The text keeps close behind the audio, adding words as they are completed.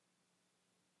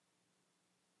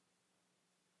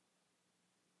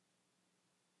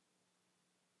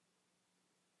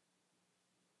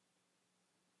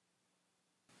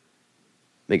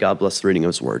May God bless the reading of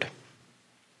his word.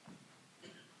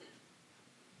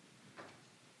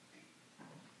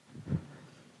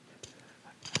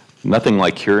 Nothing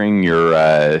like hearing your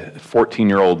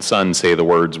 14-year-old son say the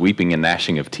words weeping and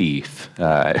gnashing of teeth.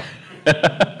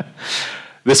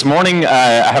 This morning,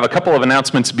 I have a couple of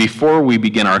announcements before we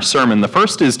begin our sermon. The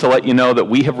first is to let you know that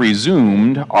we have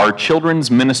resumed our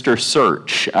children's minister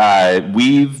search.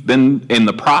 We've been in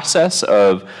the process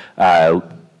of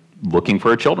looking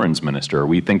for a children's minister.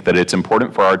 We think that it's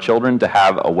important for our children to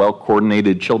have a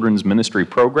well-coordinated children's ministry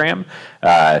program,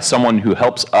 someone who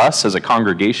helps us as a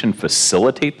congregation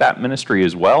facilitate that ministry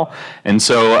as well. And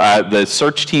so the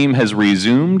search team has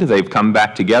resumed. They've come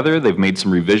back together. They've made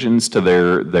some revisions to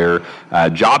their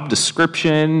job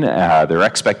description, their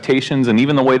expectations, and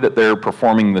even the way that they're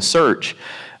performing the search.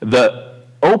 The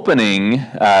opening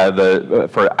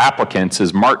for applicants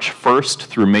is March 1st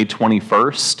through May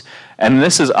 21st. And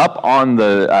this is up on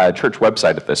the church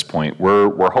website at this point.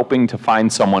 We're hoping to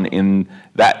find someone in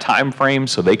that time frame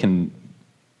so they can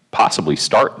possibly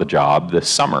start the job this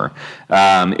summer.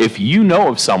 If you know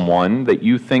of someone that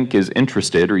you think is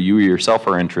interested, or you yourself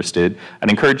are interested, I'd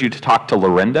encourage you to talk to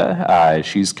Lorinda.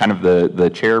 She's kind of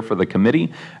the chair for the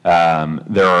committee.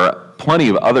 There are plenty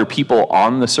of other people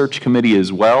on the search committee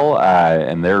as well,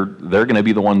 and they're going to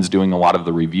be the ones doing a lot of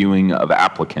the reviewing of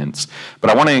applicants. But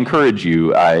I want to encourage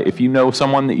you, if you know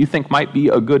someone that you think might be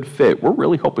a good fit, we're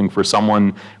really hoping for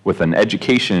someone with an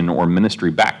education or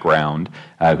ministry background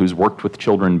who's worked with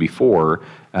children before,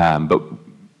 but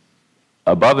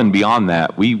above and beyond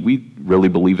that, we really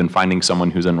believe in finding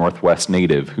someone who's a Northwest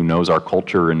native, who knows our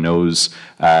culture and knows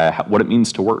what it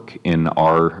means to work in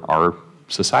our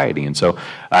society. And so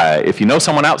if you know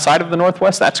someone outside of the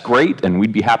Northwest, that's great, and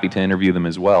we'd be happy to interview them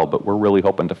as well, but we're really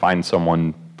hoping to find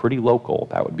someone pretty local.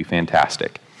 That would be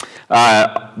fantastic.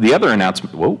 The other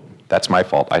announcement, whoa, that's my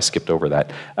fault. I skipped over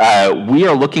that. We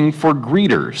are looking for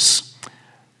greeters.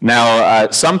 Now,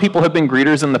 some people have been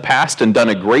greeters in the past and done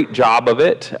a great job of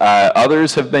it.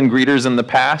 Others have been greeters in the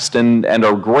past and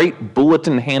are great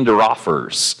bulletin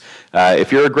hander-offers.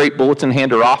 If you're a great bulletin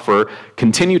hander-offer,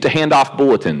 continue to hand off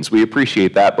bulletins. We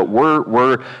appreciate that, but we're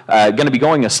going to be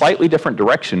going a slightly different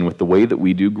direction with the way that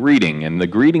we do greeting, and the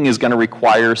greeting is going to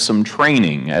require some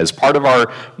training. As part of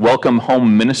our Welcome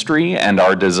Home ministry and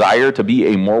our desire to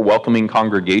be a more welcoming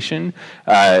congregation,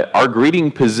 our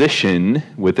greeting position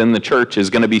within the church is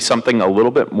going to be something a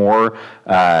little bit more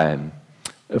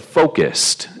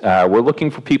focused. We're looking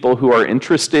for people who are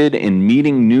interested in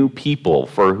meeting new people,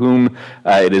 for whom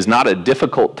it is not a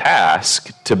difficult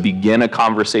task to begin a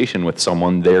conversation with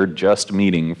someone they're just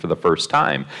meeting for the first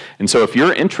time. And so if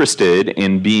you're interested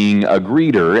in being a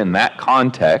greeter in that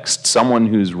context, someone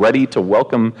who's ready to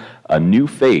welcome a new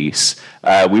face,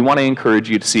 we want to encourage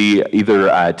you to see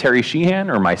either Terry Sheehan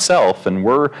or myself, and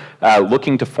we're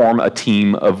looking to form a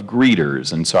team of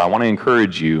greeters. And so I want to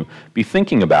encourage you, be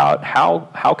thinking about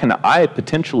how can I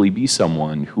potentially be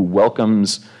someone who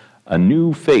welcomes a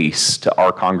new face to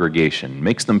our congregation,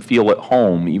 makes them feel at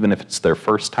home even if it's their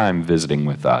first time visiting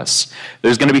with us.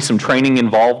 There's going to be some training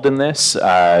involved in this.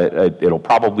 It'll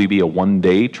probably be a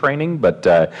one-day training, but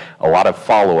a lot of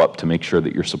follow-up to make sure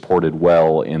that you're supported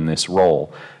well in this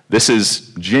role. This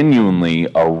is genuinely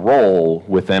a role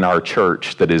within our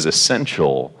church that is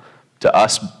essential to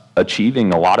us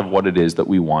achieving a lot of what it is that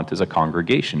we want as a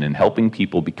congregation and helping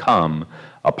people become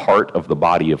a part of the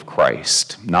body of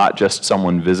Christ, not just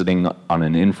someone visiting on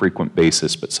an infrequent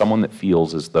basis, but someone that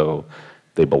feels as though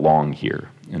they belong here.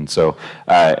 And so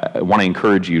I want to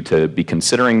encourage you to be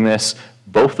considering this.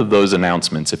 Both of those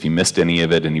announcements, if you missed any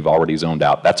of it and you've already zoned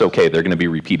out, that's okay. They're going to be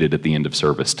repeated at the end of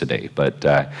service today. But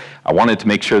I wanted to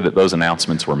make sure that those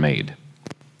announcements were made.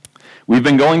 We've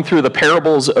been going through the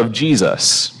parables of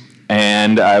Jesus,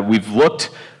 and we've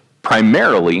looked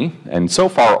primarily, and so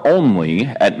far only,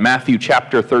 at Matthew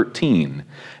chapter 13.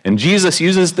 And Jesus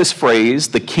uses this phrase,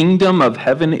 the kingdom of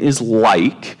heaven is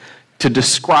like, to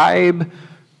describe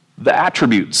the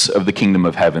attributes of the kingdom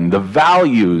of heaven, the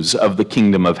values of the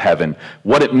kingdom of heaven,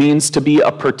 what it means to be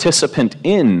a participant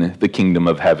in the kingdom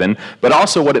of heaven, but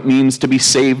also what it means to be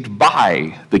saved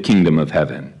by the kingdom of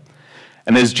heaven.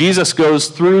 And as Jesus goes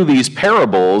through these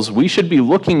parables, we should be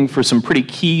looking for some pretty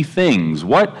key things.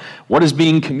 What is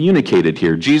being communicated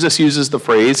here? Jesus uses the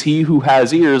phrase, "He who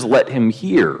has ears, let him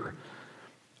hear."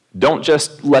 Don't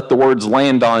just let the words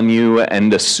land on you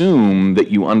and assume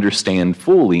that you understand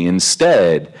fully.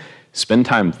 Instead, spend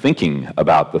time thinking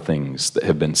about the things that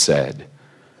have been said.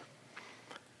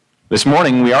 This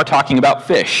morning, we are talking about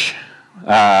fish.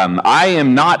 I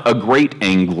am not a great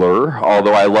angler,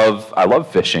 although I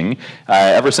love fishing.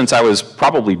 Ever since I was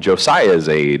probably Josiah's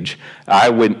age, I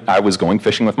was going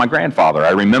fishing with my grandfather.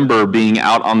 I remember being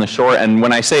out on the shore, and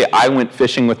when I say I went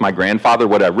fishing with my grandfather,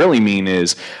 what I really mean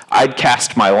is I'd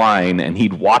cast my line, and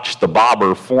he'd watch the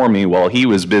bobber for me while he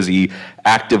was busy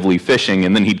actively fishing,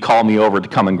 and then he'd call me over to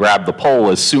come and grab the pole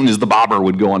as soon as the bobber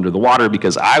would go under the water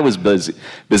because I was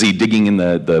busy digging in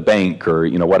the bank or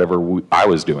whatever I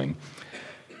was doing.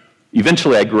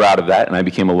 Eventually, I grew out of that, and I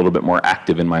became a little bit more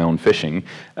active in my own fishing.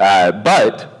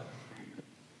 But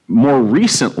more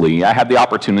recently, I had the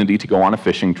opportunity to go on a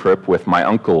fishing trip with my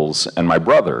uncles and my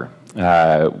brother.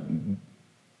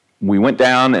 We went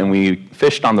down and we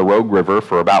fished on the Rogue River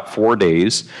for about 4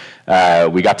 days.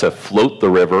 We got to float the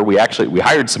river. We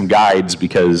hired some guides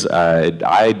because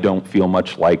I don't feel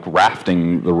much like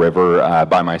rafting the river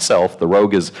by myself. The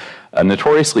Rogue is a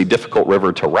notoriously difficult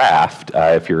river to raft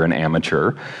if you're an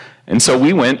amateur. And so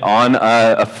we went on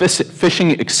a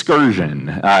fishing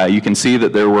excursion. You can see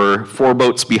that there were 4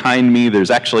 boats behind me.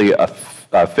 There's actually a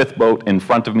 5th boat in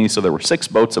front of me, so there were 6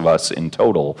 boats of us in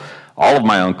total. All of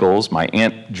my uncles, my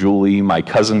Aunt Julie, my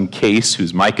cousin Case,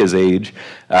 who's Micah's age,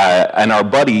 and our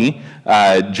buddy,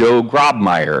 Joe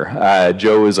Grobmeyer.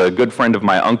 Joe is a good friend of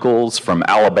my uncle's from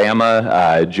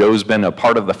Alabama. Joe's been a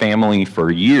part of the family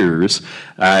for years,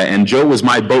 and Joe was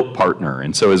my boat partner.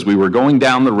 And so as we were going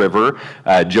down the river,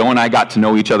 Joe and I got to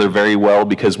know each other very well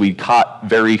because we caught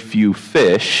very few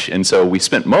fish, and so we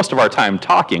spent most of our time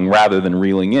talking rather than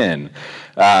reeling in.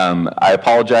 I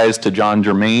apologize to John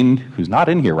Germain, who's not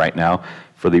in here right now,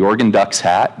 for the Oregon Ducks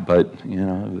hat, but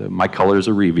my colors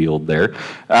are revealed there.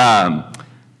 As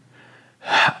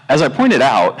I pointed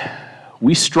out,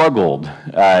 we struggled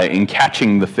in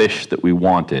catching the fish that we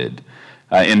wanted.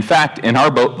 In fact, in our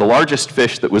boat, the largest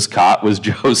fish that was caught was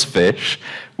Joe's fish.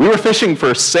 We were fishing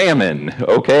for salmon,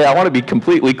 okay? I want to be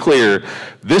completely clear.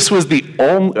 This was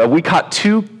we caught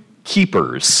 2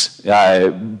 keepers.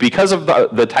 Because of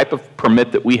the type of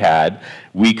permit that we had,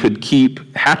 we could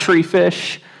keep hatchery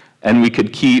fish, and we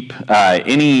could keep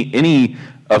any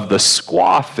of the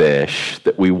squaw fish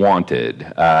that we wanted.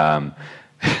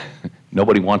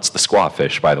 Nobody wants the squaw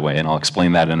fish, by the way, and I'll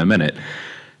explain that in a minute.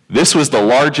 This was the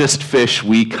largest fish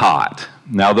we caught.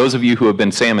 Now, those of you who have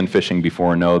been salmon fishing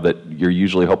before know that you're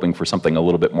usually hoping for something a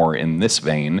little bit more in this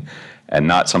vein and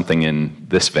not something in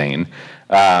this vein.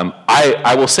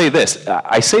 I will say this.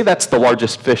 I say that's the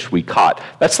largest fish we caught.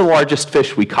 That's the largest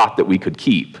fish we caught that we could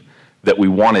keep, that we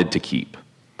wanted to keep.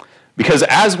 Because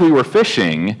as we were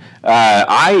fishing,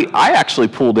 I actually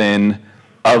pulled in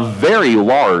a very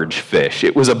large fish.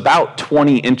 It was about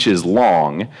 20 inches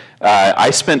long. I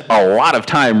spent a lot of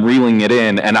time reeling it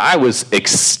in, and I was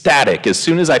ecstatic. As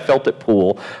soon as I felt it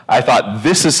pull, I thought,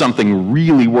 this is something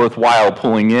really worthwhile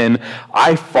pulling in.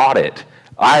 I fought it.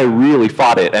 I really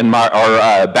fought it. And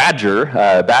our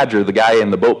Badger, the guy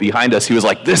in the boat behind us, he was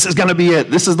like, this is going to be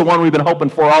it. This is the one we've been hoping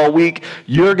for all week.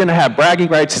 You're going to have bragging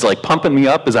rights. He's like pumping me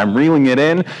up as I'm reeling it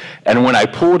in. And when I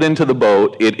pull it into the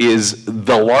boat, it is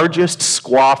the largest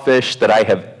squaw fish that I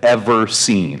have ever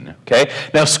seen. Okay?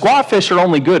 Now, squaw fish are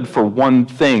only good for one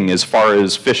thing as far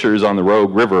as fishers on the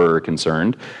Rogue River are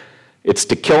concerned. It's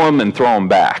to kill them and throw them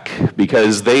back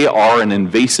because they are an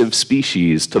invasive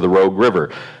species to the Rogue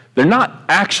River. They're not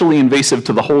actually invasive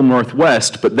to the whole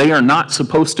Northwest, but they are not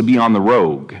supposed to be on the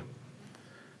Rogue.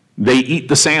 They eat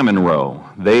the salmon roe.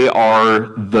 They are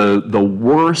the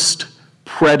worst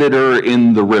predator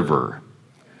in the river.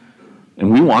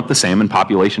 And we want the salmon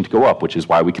population to go up, which is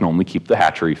why we can only keep the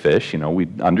hatchery fish. We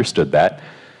understood that.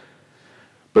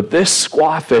 But this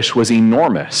squaw fish was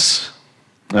enormous.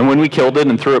 And when we killed it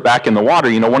and threw it back in the water,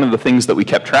 one of the things that we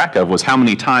kept track of was how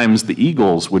many times the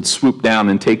eagles would swoop down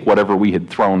and take whatever we had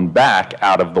thrown back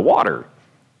out of the water.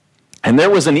 And there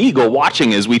was an eagle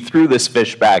watching as we threw this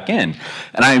fish back in.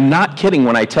 And I am not kidding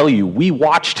when I tell you, we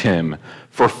watched him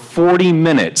for 40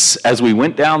 minutes as we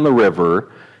went down the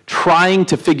river trying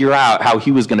to figure out how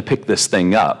he was going to pick this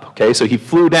thing up. Okay, so he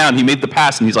flew down, he made the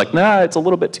pass, and he's like, nah, it's a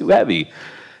little bit too heavy.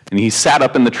 And he sat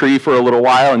up in the tree for a little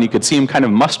while, and you could see him kind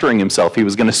of mustering himself. He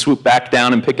was going to swoop back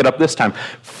down and pick it up this time.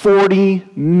 40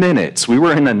 minutes. We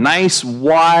were in a nice,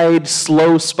 wide,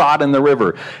 slow spot in the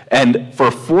river. And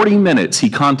for 40 minutes, he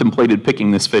contemplated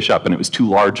picking this fish up, and it was too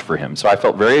large for him. So I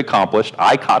felt very accomplished.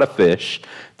 I caught a fish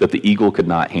that the eagle could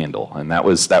not handle, and that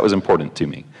was important to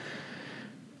me.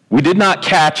 We did not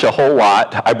catch a whole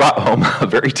lot. I brought home a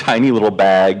very tiny little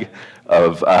bag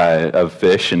of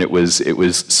fish, and it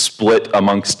was split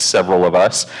amongst several of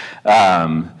us.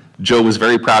 Joe was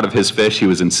very proud of his fish. He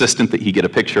was insistent that he get a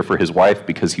picture for his wife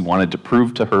because he wanted to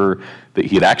prove to her that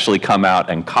he had actually come out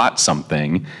and caught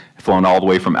something. flown all the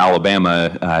way from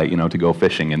Alabama, to go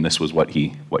fishing, and this was what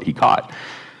he caught.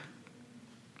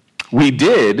 We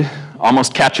did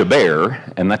almost catch a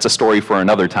bear, and that's a story for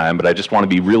another time, but I just want to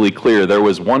be really clear. There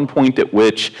was one point at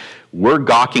which we're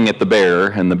gawking at the bear,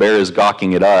 and the bear is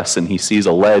gawking at us, and he sees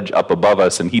a ledge up above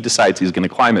us, and he decides he's going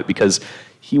to climb it because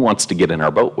he wants to get in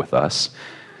our boat with us.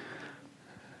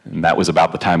 And that was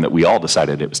about the time that we all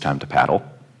decided it was time to paddle.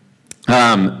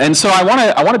 And so I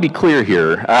want to be clear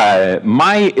here.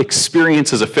 My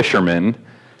experience as a fisherman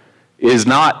is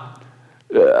not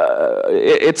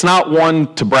it's not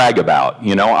one to brag about.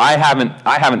 I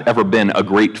haven't ever been a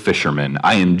great fisherman.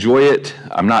 I enjoy it.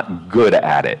 I'm not good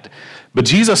at it. But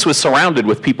Jesus was surrounded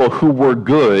with people who were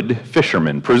good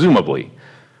fishermen, presumably.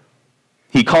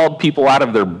 He called people out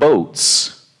of their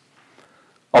boats.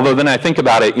 Although then I think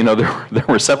about it, there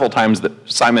were several times that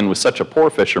Simon was such a poor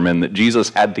fisherman that Jesus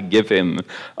had to give him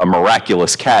a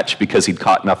miraculous catch because he'd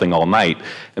caught nothing all night.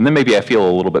 And then maybe I feel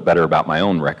a little bit better about my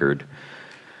own record.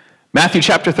 Matthew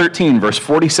chapter 13, verse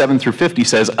 47 through 50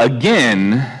 says,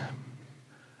 "Again,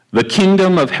 the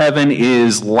kingdom of heaven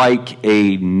is like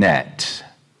a net."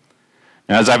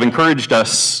 Now, as I've encouraged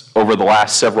us over the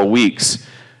last several weeks,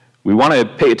 we want to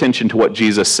pay attention to what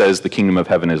Jesus says the kingdom of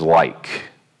heaven is like.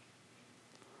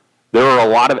 There are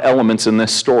a lot of elements in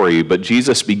this story, but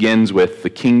Jesus begins with, the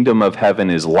kingdom of heaven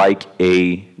is like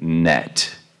a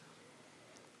net.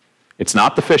 It's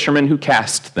not the fishermen who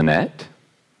cast the net.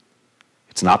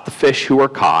 It's not the fish who are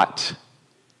caught.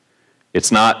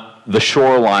 It's not the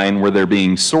shoreline where they're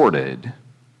being sorted.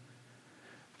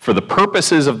 For the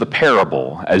purposes of the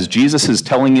parable, as Jesus is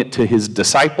telling it to his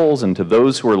disciples and to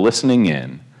those who are listening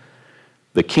in,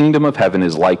 the kingdom of heaven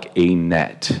is like a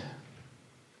net.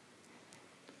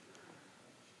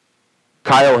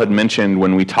 Kyle had mentioned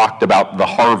when we talked about the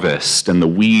harvest and the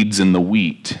weeds and the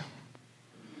wheat,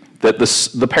 that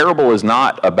the parable is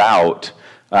not about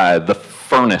the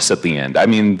furnace at the end. I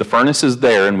mean, the furnace is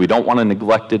there, and we don't want to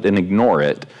neglect it and ignore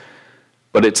it,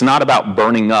 but it's not about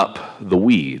burning up the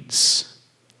weeds.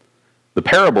 The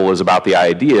parable is about the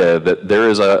idea that there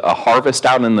is a harvest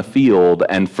out in the field,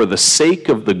 and for the sake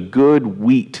of the good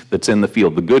wheat that's in the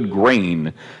field, the good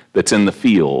grain that's in the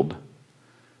field,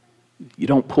 you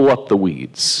don't pull up the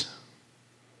weeds.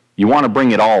 You want to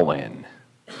bring it all in.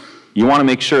 You want to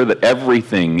make sure that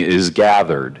everything is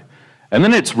gathered. And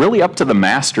then it's really up to the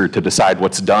master to decide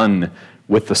what's done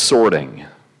with the sorting.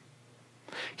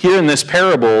 Here in this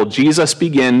parable, Jesus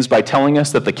begins by telling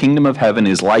us that the kingdom of heaven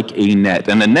is like a net.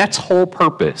 And the net's whole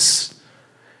purpose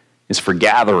is for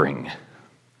gathering,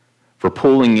 for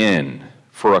pulling in,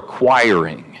 for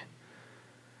acquiring.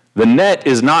 The net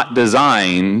is not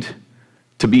designed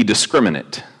to be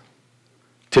discriminate,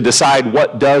 to decide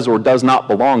what does or does not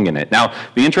belong in it. Now,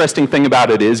 the interesting thing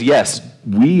about it is, yes,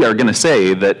 we are going to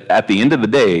say that at the end of the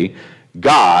day,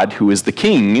 God, who is the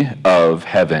king of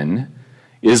heaven,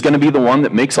 is going to be the one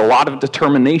that makes a lot of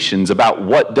determinations about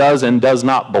what does and does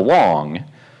not belong.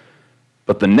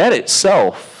 But the net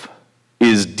itself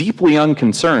is deeply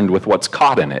unconcerned with what's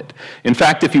caught in it. In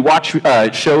fact, if you watch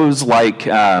shows like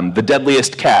The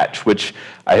Deadliest Catch, which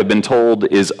I have been told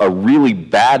is a really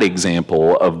bad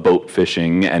example of boat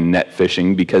fishing and net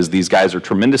fishing because these guys are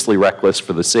tremendously reckless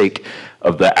for the sake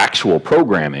of the actual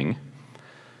programming.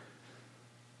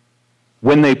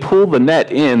 When they pull the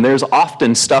net in, there's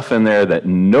often stuff in there that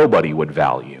nobody would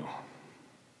value.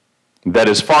 That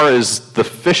as far as the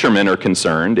fishermen are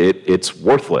concerned, it's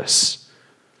worthless.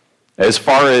 As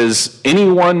far as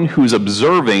anyone who's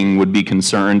observing would be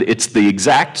concerned, it's the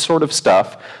exact sort of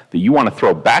stuff that you want to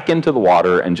throw back into the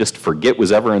water and just forget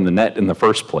was ever in the net in the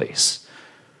first place.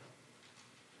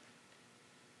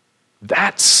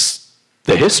 That's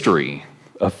the history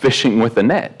of fishing with a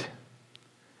net.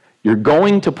 You're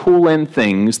going to pull in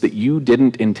things that you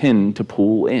didn't intend to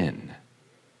pull in.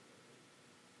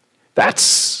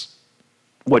 That's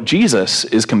what Jesus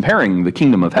is comparing the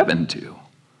kingdom of heaven to.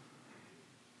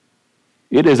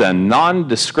 It is a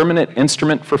non-discriminate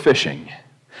instrument for fishing.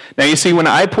 Now, you see, when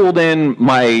I pulled in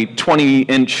my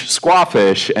 20-inch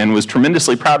squawfish and was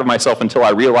tremendously proud of myself until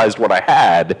I realized what I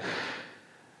had,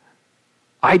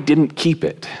 I didn't keep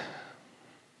it.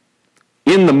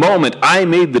 In the moment, I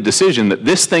made the decision that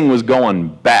this thing was going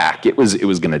back. It was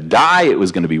going to die. It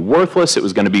was going to be worthless. It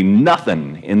was going to be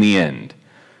nothing in the end.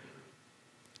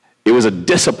 It was a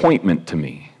disappointment to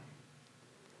me.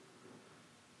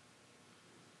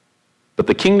 But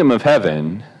the kingdom of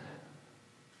heaven,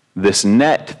 this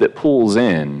net that pulls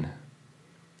in,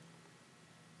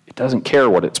 it doesn't care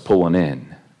what it's pulling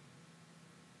in.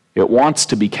 It wants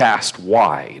to be cast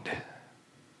wide.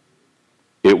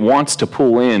 It wants to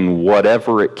pull in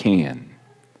whatever it can.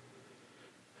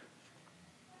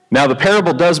 Now, the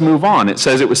parable does move on. It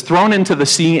says it was thrown into the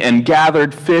sea and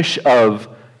gathered fish of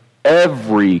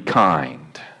every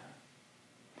kind.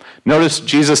 Notice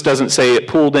Jesus doesn't say it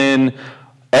pulled in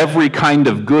every kind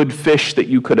of good fish that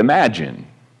you could imagine.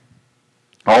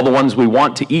 All the ones we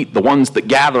want to eat, the ones that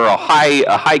gather a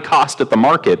high cost at the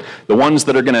market, the ones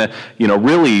that are going to,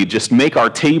 really just make our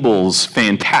tables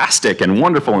fantastic and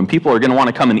wonderful, and people are going to want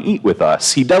to come and eat with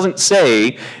us. He doesn't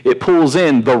say it pulls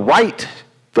in the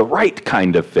right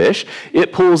kind of fish.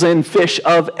 It pulls in fish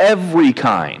of every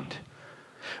kind.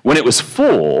 When it was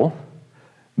full,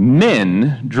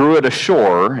 men drew it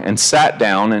ashore and sat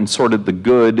down and sorted the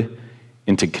good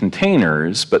into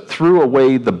containers, but threw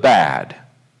away the bad.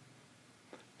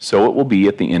 So it will be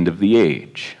at the end of the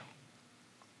age.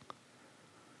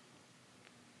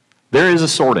 There is a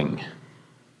sorting.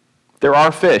 There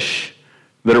are fish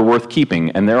that are worth keeping,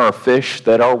 and there are fish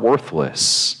that are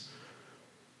worthless,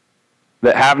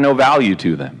 that have no value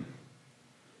to them.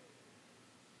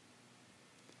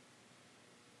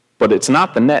 But it's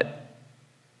not the net.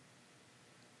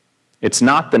 It's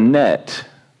not the net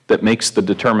that makes the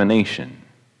determination.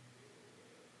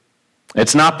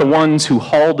 It's not the ones who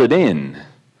hauled it in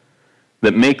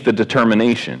that make the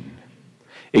determination.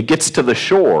 It gets to the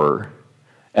shore,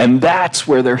 and that's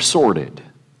where they're sorted.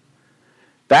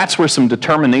 That's where some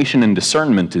determination and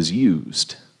discernment is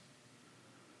used.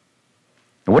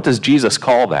 And what does Jesus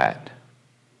call that?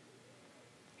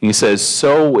 He says,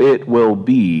 so it will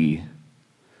be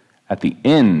at the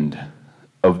end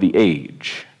of the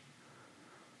age.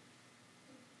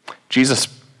 Jesus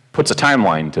puts a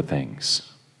timeline to things.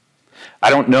 I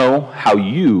don't know how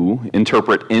you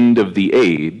interpret end of the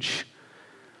age,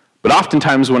 but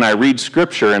oftentimes when I read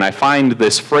Scripture and I find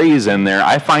this phrase in there,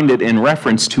 I find it in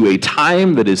reference to a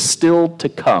time that is still to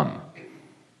come.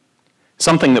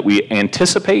 Something that we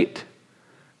anticipate,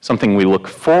 something we look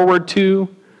forward to,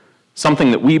 something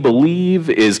that we believe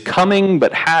is coming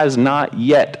but has not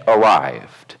yet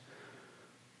arrived.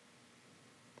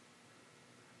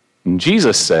 And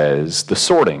Jesus says the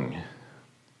sorting,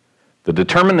 the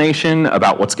determination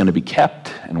about what's going to be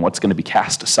kept and what's going to be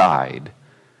cast aside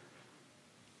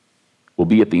will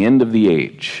be at the end of the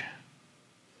age.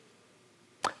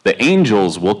 The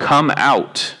angels will come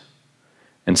out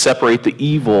and separate the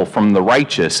evil from the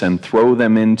righteous and throw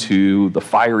them into the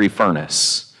fiery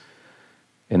furnace.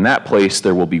 In that place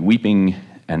there will be weeping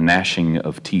and gnashing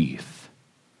of teeth.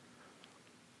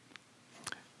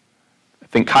 I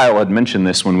think Kyle had mentioned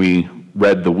this when we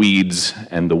read the weeds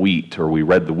and the wheat, or we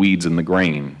read the weeds and the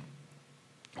grain.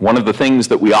 One of the things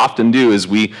that we often do is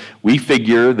we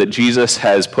figure that Jesus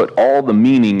has put all the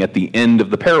meaning at the end of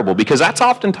the parable, because that's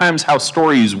oftentimes how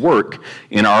stories work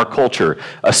in our culture.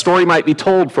 A story might be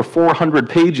told for 400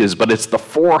 pages, but it's the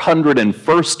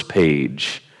 401st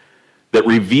page that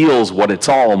reveals what it's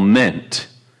all meant.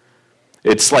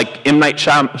 It's like M. Night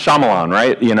Shyamalan,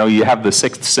 right? You have The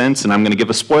Sixth Sense, and I'm going to give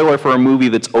a spoiler for a movie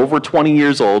that's over 20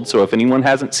 years old, so if anyone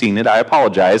hasn't seen it, I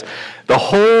apologize. The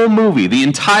whole movie, the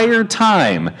entire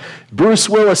time, Bruce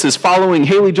Willis is following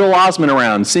Haley Joel Osment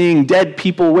around, seeing dead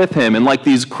people with him, and like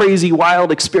these crazy, wild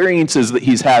experiences that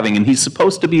he's having, and he's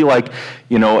supposed to be like,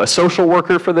 a social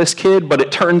worker for this kid, but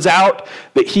it turns out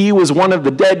that he was one of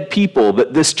the dead people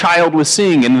that this child was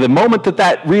seeing, and the moment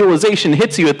that realization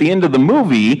hits you at the end of the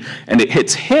movie, and it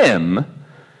hits him,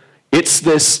 it's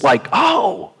this like,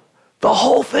 oh, the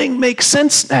whole thing makes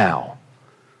sense now.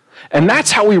 And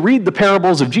that's how we read the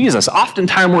parables of Jesus.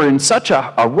 Oftentimes we're in such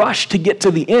a rush to get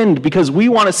to the end because we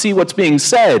want to see what's being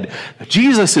said.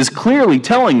 Jesus is clearly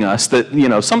telling us that,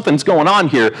 something's going on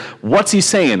here. What's he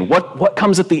saying? What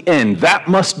comes at the end? That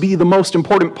must be the most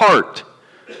important part.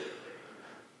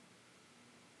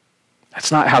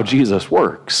 That's not how Jesus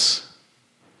works.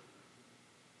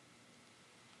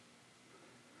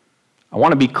 I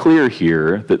want to be clear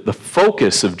here that the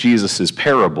focus of Jesus'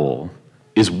 parable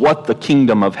is what the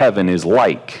kingdom of heaven is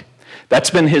like. That's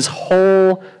been his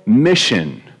whole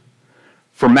mission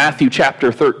for Matthew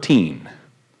chapter 13.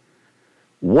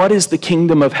 What is the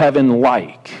kingdom of heaven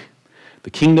like? The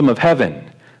kingdom of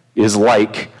heaven is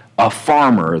like a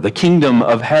farmer. The kingdom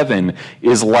of heaven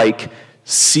is like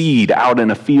seed out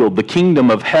in a field. The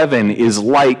kingdom of heaven is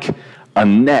like a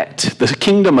net. The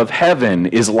kingdom of heaven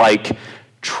is like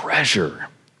treasure,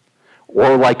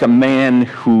 or like a man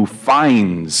who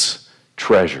finds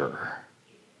treasure.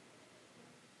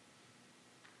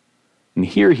 And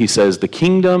here he says the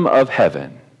kingdom of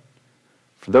heaven,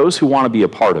 for those who want to be a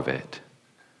part of it,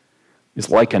 is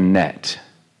like a net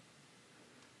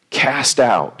cast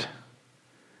out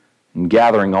and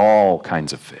gathering all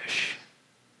kinds of fish.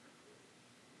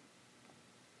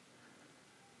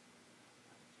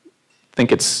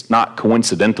 think it's not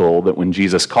coincidental that when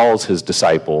Jesus calls his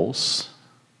disciples,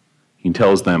 he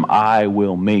tells them, I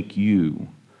will make you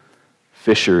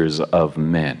fishers of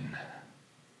men.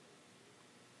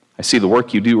 I see the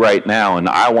work you do right now, and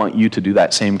I want you to do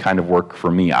that same kind of work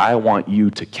for me. I want you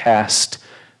to cast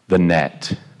the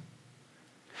net.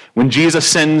 When Jesus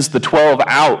sends the 12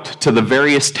 out to the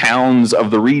various towns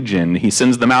of the region, he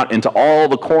sends them out into all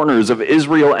the corners of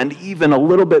Israel and even a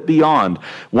little bit beyond.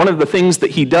 One of the things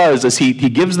that he does is he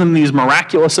gives them these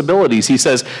miraculous abilities. He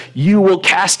says, you will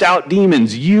cast out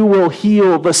demons. You will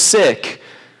heal the sick.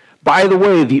 By the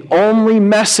way, the only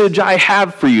message I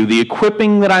have for you, the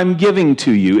equipping that I'm giving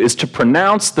to you, is to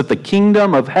pronounce that the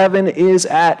kingdom of heaven is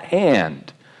at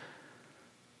hand.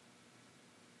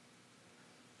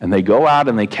 And they go out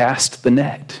and they cast the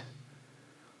net,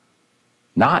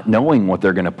 not knowing what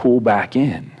they're going to pull back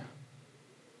in.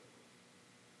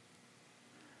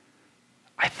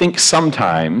 I think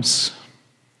sometimes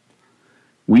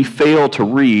we fail to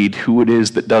read who it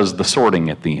is that does the sorting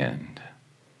at the end.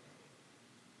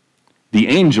 The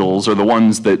angels are the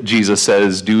ones that Jesus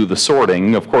says do the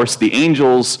sorting. Of course, the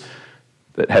angels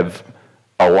that have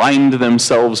aligned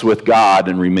themselves with God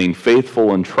and remain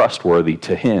faithful and trustworthy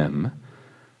to him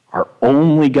are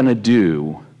only going to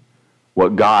do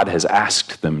what God has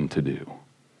asked them to do.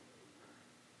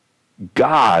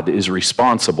 God is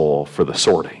responsible for the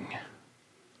sorting.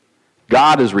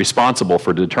 God is responsible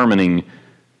for determining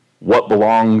what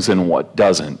belongs and what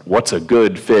doesn't, what's a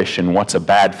good fish and what's a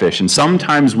bad fish. And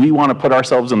sometimes we want to put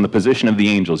ourselves in the position of the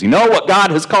angels. You know what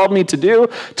God has called me to do?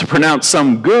 To pronounce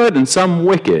some good and some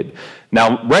wicked.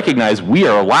 Now recognize we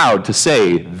are allowed to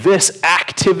say this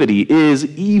activity is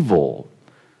evil.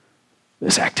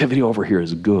 This activity over here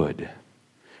is good.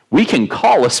 We can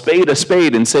call a spade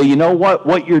and say, you know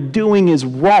what you're doing is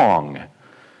wrong.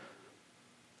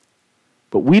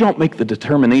 But we don't make the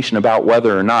determination about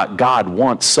whether or not God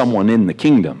wants someone in the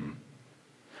kingdom.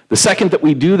 The second that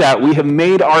we do that, we have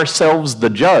made ourselves the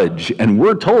judge, and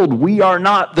we're told we are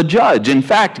not the judge. In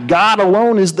fact, God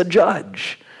alone is the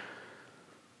judge.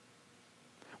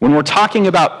 When we're talking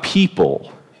about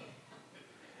people,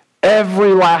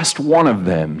 every last one of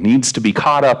them needs to be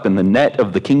caught up in the net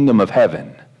of the kingdom of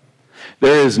heaven.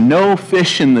 There is no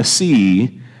fish in the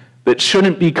sea that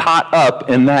shouldn't be caught up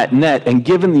in that net and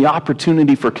given the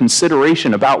opportunity for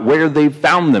consideration about where they've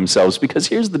found themselves. Because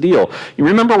here's the deal. You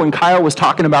remember when Kyle was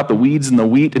talking about the weeds and the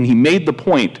wheat, and he made the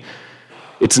point,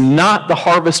 it's not the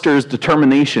harvester's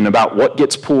determination about what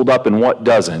gets pulled up and what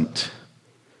doesn't.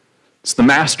 It's the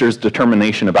master's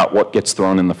determination about what gets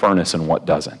thrown in the furnace and what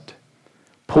doesn't.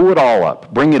 Pull it all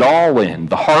up. Bring it all in.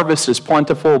 The harvest is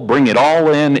plentiful. Bring it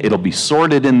all in. It'll be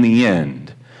sorted in the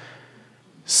end.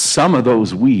 Some of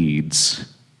those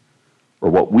weeds, or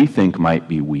what we think might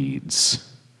be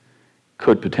weeds,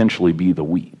 could potentially be the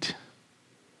wheat.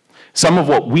 Some of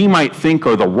what we might think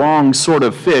are the wrong sort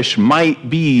of fish might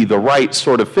be the right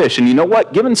sort of fish. And you know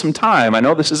what? Given some time, I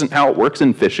know this isn't how it works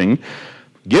in fishing,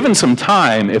 given some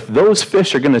time, if those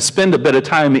fish are going to spend a bit of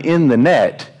time in the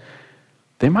net,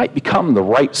 they might become the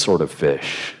right sort of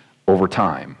fish over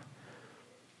time.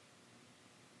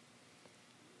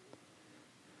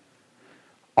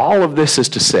 All of this is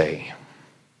to say,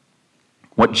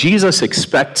 what Jesus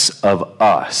expects of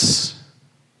us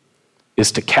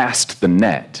is to cast the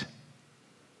net,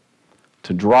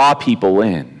 to draw people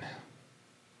in,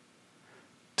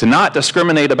 to not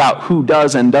discriminate about who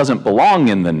does and doesn't belong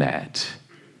in the net.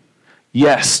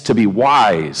 Yes, to be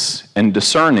wise and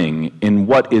discerning in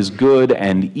what is good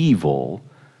and evil,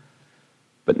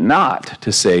 but not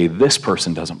to say this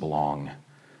person doesn't belong,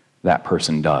 that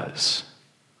person does.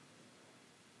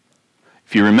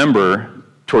 If you remember,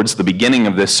 towards the beginning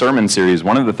of this sermon series,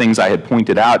 one of the things I had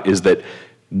pointed out is that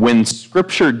when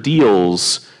Scripture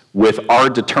deals with our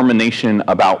determination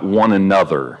about one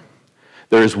another,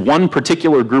 there is one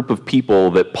particular group of people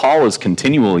that Paul is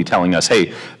continually telling us,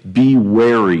 hey, be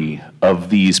wary of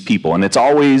these people. And it's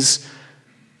always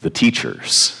the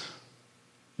teachers.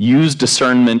 Use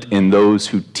discernment in those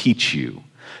who teach you.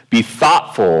 Be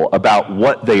thoughtful about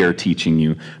what they are teaching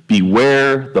you.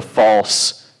 Beware the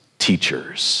false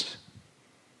teachers.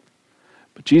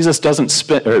 But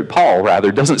Paul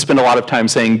doesn't spend a lot of time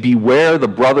saying, beware the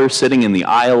brother sitting in the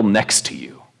aisle next to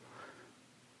you.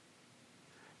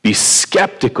 Be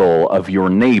skeptical of your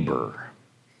neighbor.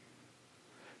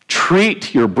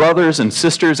 Treat your brothers and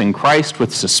sisters in Christ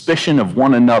with suspicion of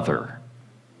one another.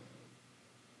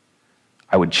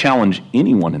 I would challenge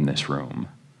anyone in this room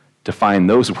to find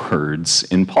those words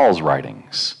in Paul's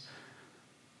writings.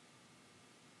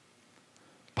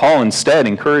 Paul instead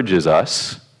encourages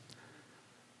us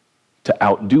to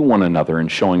outdo one another in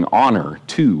showing honor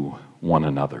to one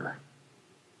another,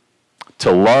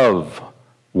 to love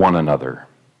one another,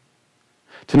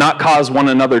 to not cause one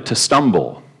another to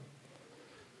stumble.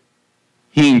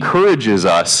 He encourages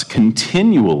us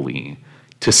continually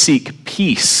to seek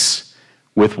peace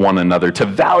with one another, to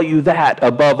value that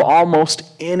above almost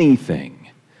anything.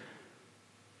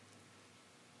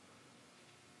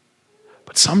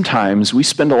 But sometimes we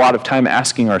spend a lot of time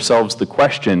asking ourselves the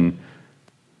question,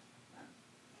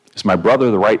 is my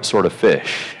brother the right sort of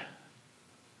fish?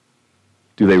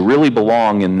 Do they really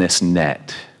belong in this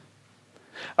net?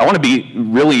 I want to be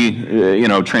really,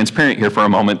 transparent here for a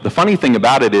moment. The funny thing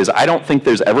about it is I don't think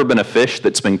there's ever been a fish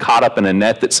that's been caught up in a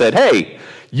net that said, hey,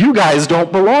 you guys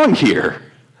don't belong here.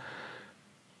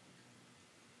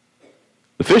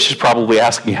 The fish is probably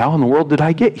asking, how in the world did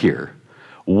I get here?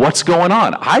 What's going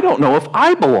on? I don't know if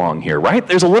I belong here, right?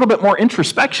 There's a little bit more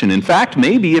introspection. In fact,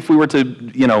 maybe if we were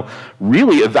to,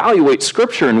 really evaluate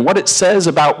Scripture and what it says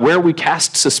about where we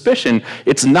cast suspicion,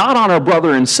 it's not on our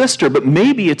brother and sister, but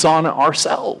maybe it's on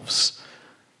ourselves.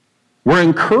 We're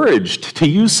encouraged to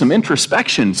use some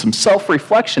introspection, some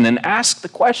self-reflection, and ask the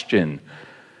question,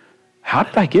 how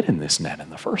did I get in this net in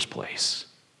the first place?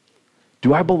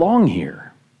 Do I belong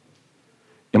here?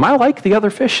 Am I like the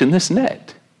other fish in this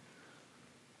net?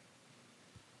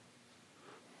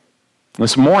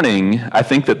 This morning, I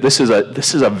think that this is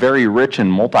a very rich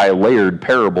and multi-layered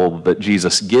parable that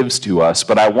Jesus gives to us,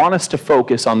 but I want us to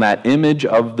focus on that image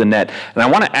of the net. And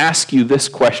I want to ask you this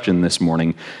question this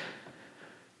morning.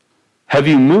 Have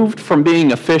you moved from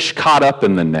being a fish caught up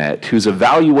in the net, who's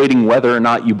evaluating whether or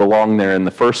not you belong there in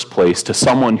the first place, to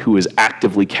someone who is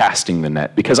actively casting the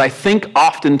net? Because I think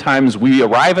oftentimes we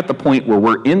arrive at the point where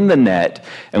we're in the net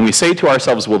and we say to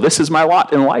ourselves, well, this is my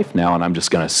lot in life now, and I'm just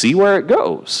going to see where it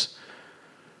goes.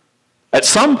 At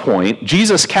some point,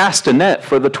 Jesus cast a net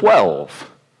for the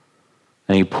 12,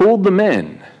 and he pulled them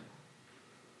in.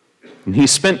 And he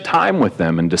spent time with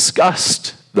them and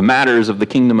discussed the matters of the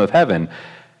kingdom of heaven,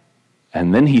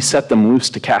 and then he set them loose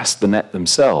to cast the net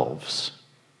themselves.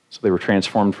 So they were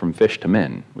transformed from fish to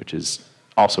men, which is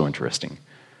also interesting.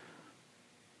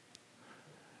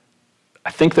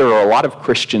 I think there are a lot of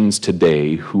Christians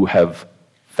today who have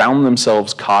found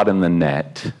themselves caught in the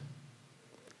net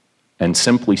and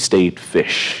simply stayed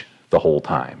fish the whole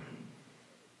time.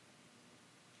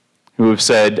 Who have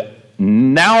said,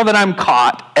 now that I'm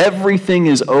caught, everything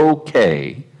is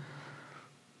okay.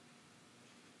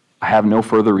 I have no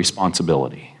further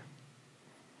responsibility.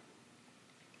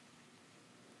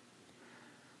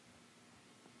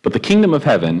 But the kingdom of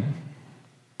heaven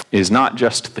is not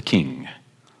just the king.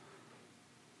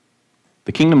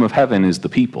 The kingdom of heaven is the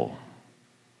people.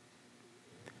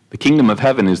 The kingdom of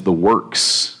heaven is the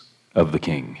works of the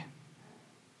king.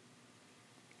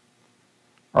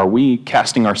 Are we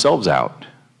casting ourselves out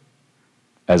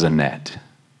as a net?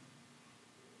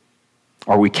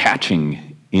 Are we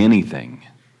catching anything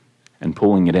and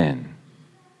pulling it in?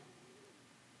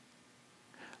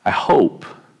 I hope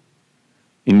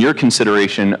in your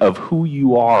consideration of who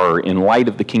you are in light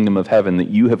of the kingdom of heaven that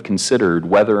you have considered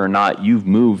whether or not you've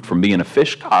moved from being a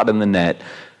fish caught in the net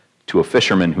to a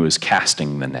fisherman who is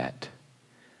casting the net.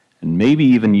 And maybe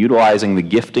even utilizing the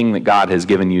gifting that God has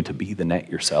given you to be the net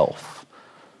yourself.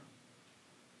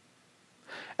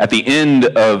 At the end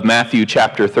of Matthew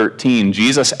chapter 13,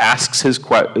 Jesus asks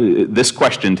this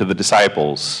question to the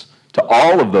disciples, to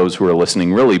all of those who are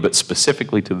listening really, but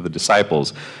specifically to the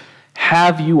disciples.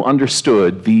 Have you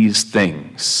understood these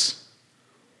things?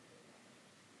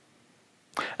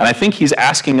 And I think he's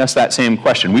asking us that same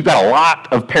question. We've got a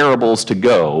lot of parables to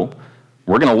go.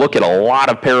 We're going to look at a lot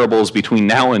of parables between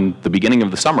now and the beginning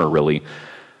of the summer, really.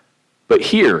 But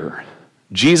here,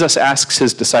 Jesus asks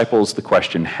his disciples the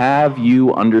question, have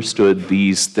you understood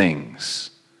these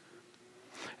things?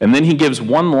 And then he gives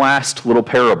one last little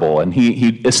parable, and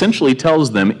he essentially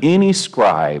tells them, any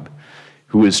scribe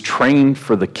who is trained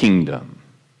for the kingdom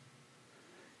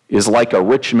is like a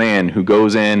rich man who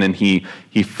goes in and he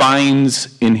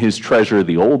finds in his treasure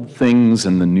the old things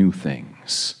and the new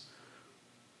things.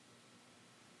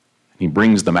 He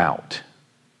brings them out.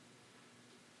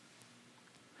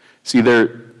 See,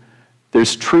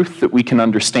 there's truth that we can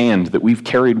understand that we've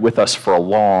carried with us for a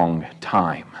long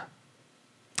time.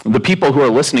 The people who are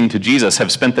listening to Jesus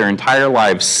have spent their entire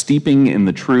lives steeping in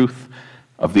the truth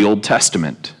of the Old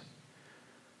Testament.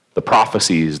 The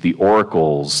prophecies, the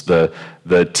oracles, the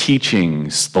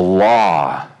teachings, the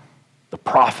law, the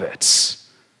prophets.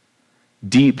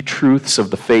 Deep truths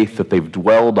of the faith that they've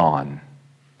dwelled on.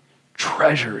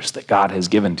 Treasures that God has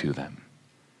given to them.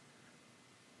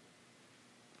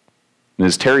 And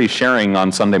as Terry's sharing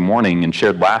on Sunday morning and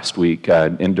shared last week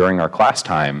during our class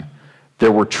time,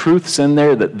 There were truths in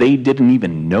there that they didn't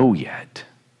even know yet,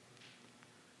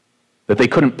 that they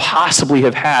couldn't possibly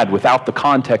have had without the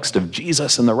context of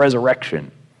Jesus and the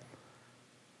resurrection.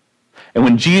 And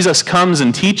when Jesus comes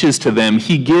and teaches to them,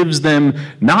 he gives them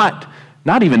not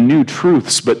even new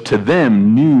truths, but to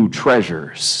them new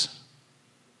treasures.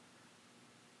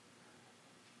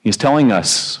 He's telling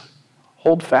us,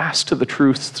 hold fast to the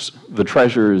truths, the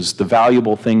treasures, the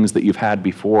valuable things that you've had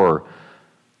before,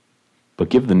 but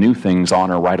give the new things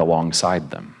honor right alongside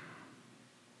them.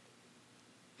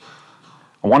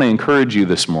 I want to encourage you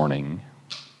this morning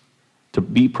to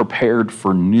be prepared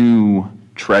for new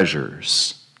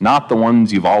treasures, not the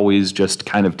ones you've always just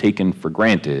kind of taken for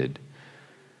granted,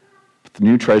 but the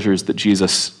new treasures that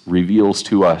Jesus reveals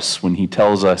to us when he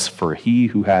tells us, "For he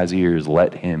who has ears,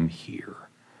 let him hear."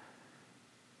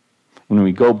 When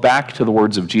we go back to the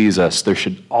words of Jesus, there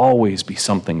should always be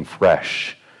something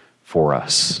fresh for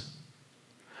us,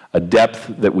 a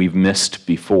depth that we've missed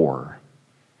before.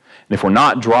 And if we're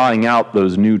not drawing out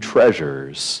those new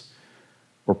treasures,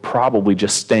 we're probably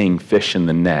just staying fish in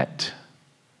the net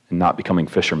and not becoming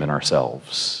fishermen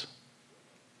ourselves.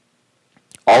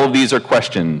 All of these are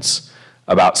questions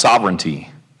about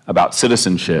sovereignty, about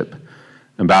citizenship,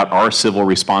 about our civil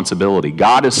responsibility.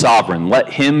 God is sovereign.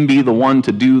 Let him be the one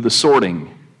to do the sorting.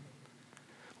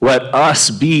 Let us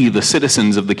be the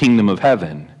citizens of the kingdom of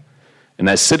heaven. And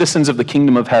as citizens of the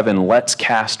kingdom of heaven, let's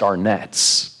cast our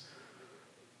nets.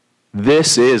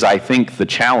 This is, I think, the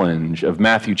challenge of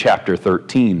Matthew chapter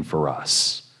 13 for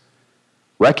us.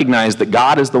 Recognize that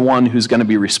God is the one who's going to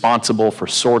be responsible for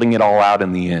sorting it all out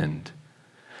in the end.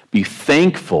 Be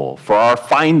thankful for our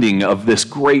finding of this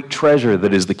great treasure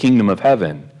that is the kingdom of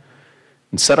heaven,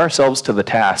 and set ourselves to the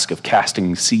task of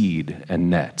casting seed and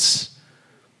nets.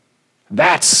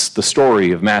 That's the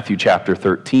story of Matthew chapter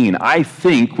 13. I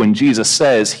think when Jesus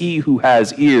says, "He who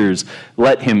has ears,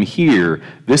 let him hear,"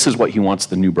 this is what he wants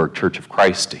the Newburgh Church of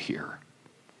Christ to hear.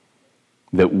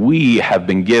 That we have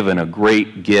been given a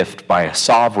great gift by a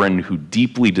sovereign who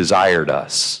deeply desired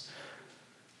us.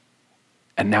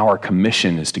 And now our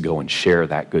commission is to go and share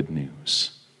that good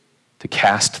news, to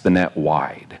cast the net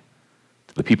wide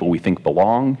to the people we think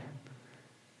belong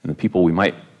and the people we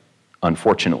might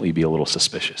unfortunately be a little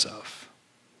suspicious of.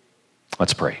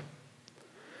 Let's pray.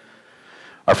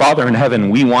 Our Father in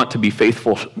heaven, we want to be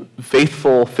faithful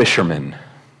fishermen.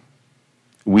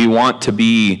 We want to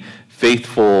be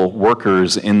faithful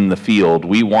workers in the field.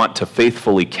 We want to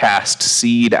faithfully cast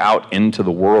seed out into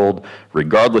the world,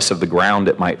 regardless of the ground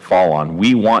it might fall on.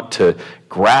 We want to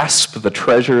grasp the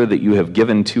treasure that you have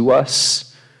given to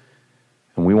us,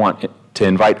 and we want to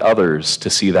invite others to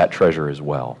see that treasure as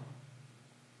well.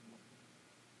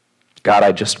 God,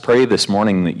 I just pray this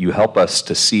morning that you help us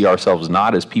to see ourselves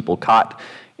not as people caught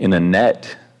in a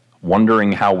net,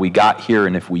 wondering how we got here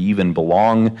and if we even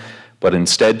belong, but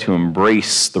instead to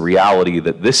embrace the reality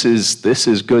that this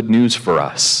is good news for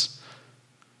us,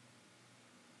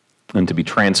 and to be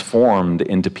transformed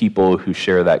into people who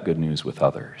share that good news with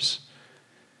others.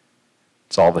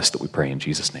 It's all this that we pray in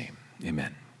Jesus' name.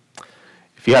 Amen.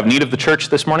 If you have need of the church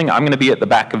this morning, I'm going to be at the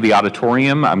back of the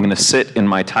auditorium. I'm going to sit in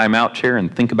my timeout chair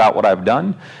and think about what I've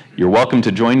done. You're welcome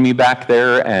to join me back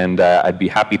there, and I'd be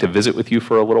happy to visit with you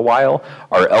for a little while.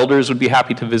 Our elders would be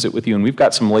happy to visit with you, and we've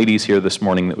got some ladies here this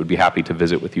morning that would be happy to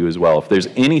visit with you as well. If there's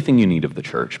anything you need of the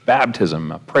church,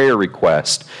 baptism, a prayer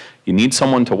request, you need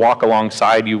someone to walk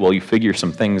alongside you while you figure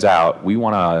some things out, we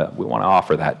want to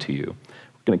offer that to you.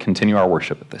 We're going to continue our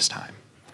worship at this time.